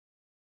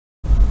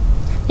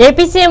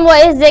AP CM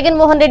YS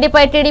Jaganmohan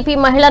రెడ్డిపై TDP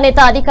మహిళా నేత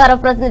అధికార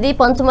ప్రతినిధి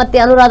పంచుమర్తి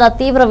అనురాధ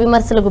తీవ్ర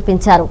విమర్శలు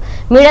గుప్పించారు.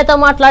 మీడియాతో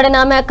మాట్లాడిన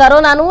ఆమె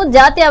కరోనాను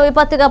జాతీయ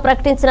విపత్తుగా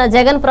ప్రకటించిన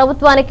జగన్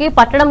ప్రభుత్వానికి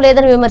పట్టడం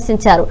లేదని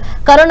విమర్శించారు.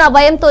 కరోనా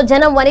భయంతో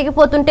జనం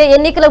వణిగిపోతుంటే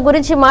ఎన్నికల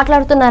గురించి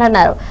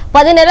మాట్లాడుతున్నారన్నారు.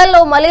 10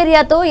 నెలల్లో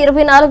మలేరియాతో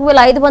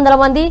 24,500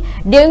 మంది,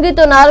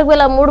 డెంగ్యూతో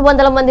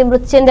 4,300 మంది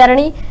మృతి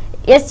చెందారని,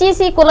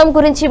 ఎస్సీసీ కులం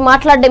గురించి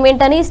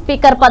మాట్లాడమేంటని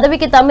స్పీకర్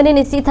పదవికి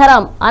తమ్మినేని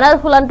సీతారాం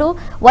అనర్హులంటూ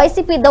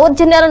వైసీపీ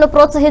దౌర్జన్యాలను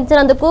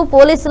ప్రోత్సహించినందుకు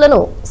పోలీసులను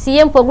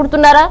సీఎం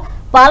పొగుడుతున్నారా?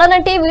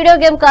 పాలనంటే వీడియో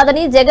గేమ్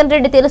కాదని జగన్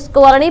రెడ్డి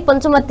తెలుసుకోవాలని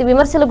పంచుమర్తి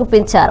విమర్శలు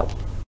గుప్పించారు.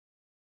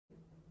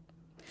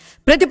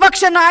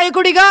 ప్రతిపక్ష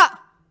నాయకుడిగా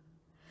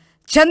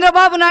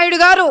చంద్రబాబు నాయుడు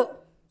గారు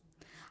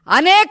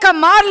అనేక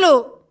మార్లు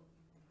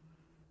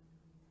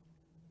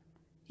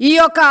ఈ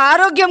యొక్క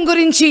ఆరోగ్యం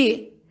గురించి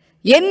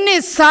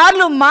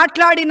ఎన్నిసార్లు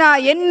మాట్లాడినా,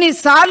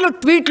 ఎన్నిసార్లు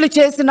ట్వీట్లు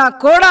చేసినా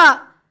కూడా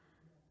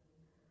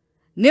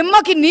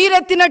నిమ్మకి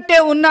నీరెత్తినట్టే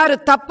ఉన్నారు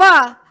తప్ప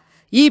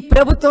ఈ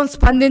ప్రభుత్వం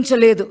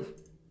స్పందించలేదు.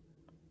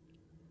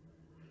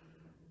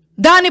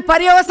 దాని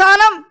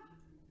పర్యవసానం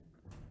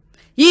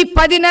ఈ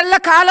 10 నెలల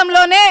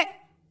కాలంలోనే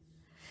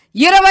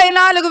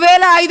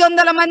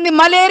 24,500 మంది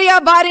మలేరియా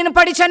బారిన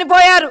పడి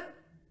చనిపోయారు.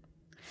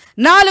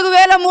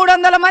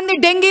 4,300 మంది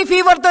డెంగీ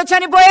ఫీవర్తో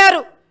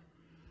చనిపోయారు.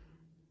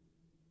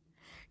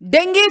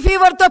 డెంగీ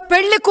ఫీవర్తో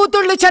పెళ్లి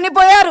కూతుళ్ళు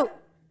చనిపోయారు.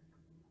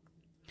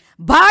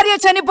 భార్య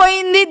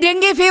చనిపోయింది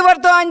డెంగీ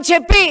ఫీవర్తో అని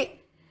చెప్పి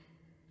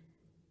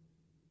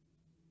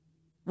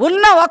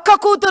ఉన్న ఒక్క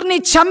కూతుర్ని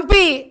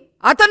చంపి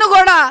అతను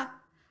కూడా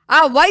ఆ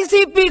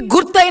వైసీపీ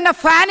గుర్తైన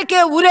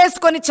ఫ్యాన్కే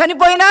ఊరేసుకొని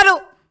చనిపోయినారు.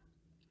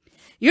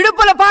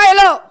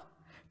 ఇడుపులపాయలో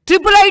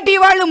IIIT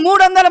వాళ్ళు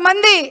 300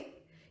 మంది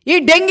ఈ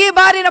డెంగీ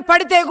బారిన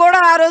పడితే కూడా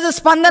ఆ రోజు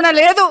స్పందన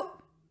లేదు.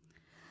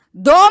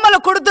 దోమలు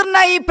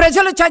కుడుతున్నాయి,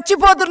 ప్రజలు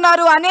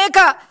చచ్చిపోతున్నారు, అనేక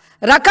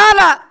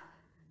రకాల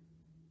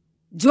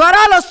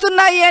జ్వరాలు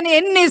వస్తున్నాయి అని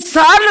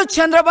ఎన్నిసార్లు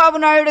చంద్రబాబు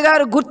నాయుడు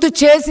గారు గుర్తు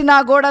చేసినా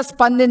కూడా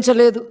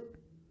స్పందించలేదు.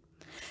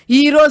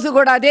 ఈరోజు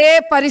కూడా అదే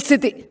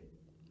పరిస్థితి.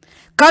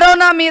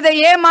 కరోనా మీద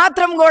ఏ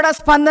మాత్రం కూడా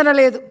స్పందన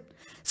లేదు.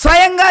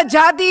 స్వయంగా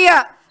జాతీయ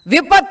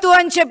విపత్తు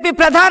అని చెప్పి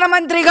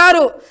ప్రధానమంత్రి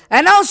గారు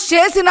అనౌన్స్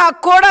చేసినా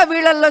కూడా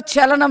వీళ్ళల్లో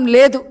చలనం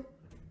లేదు.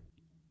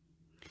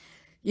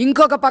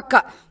 ఇంకొక పక్క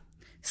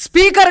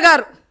స్పీకర్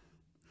గారు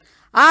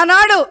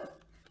ఆనాడు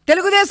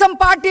తెలుగుదేశం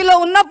పార్టీలో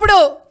ఉన్నప్పుడు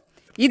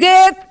ఇదే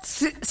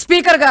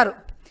స్పీకర్ గారు,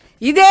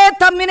 ఇదే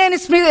తమ్మినేని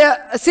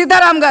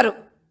సీతారాం గారు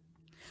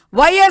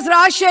వైఎస్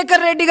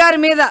రాజశేఖర్ రెడ్డి గారి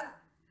మీద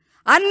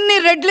అన్ని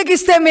రెడ్లకి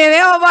ఇస్తే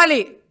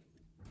మేమేమవ్వాలి,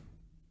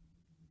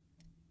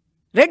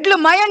 రెడ్లు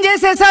మయం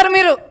చేసేశారు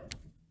మీరు,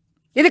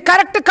 ఇది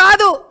కరెక్ట్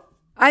కాదు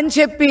అని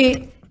చెప్పి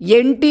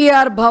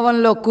ఎన్టీఆర్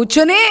భవన్లో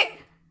కూర్చొని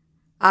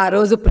ఆ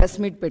రోజు ప్రెస్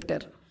మీట్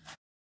పెట్టారు.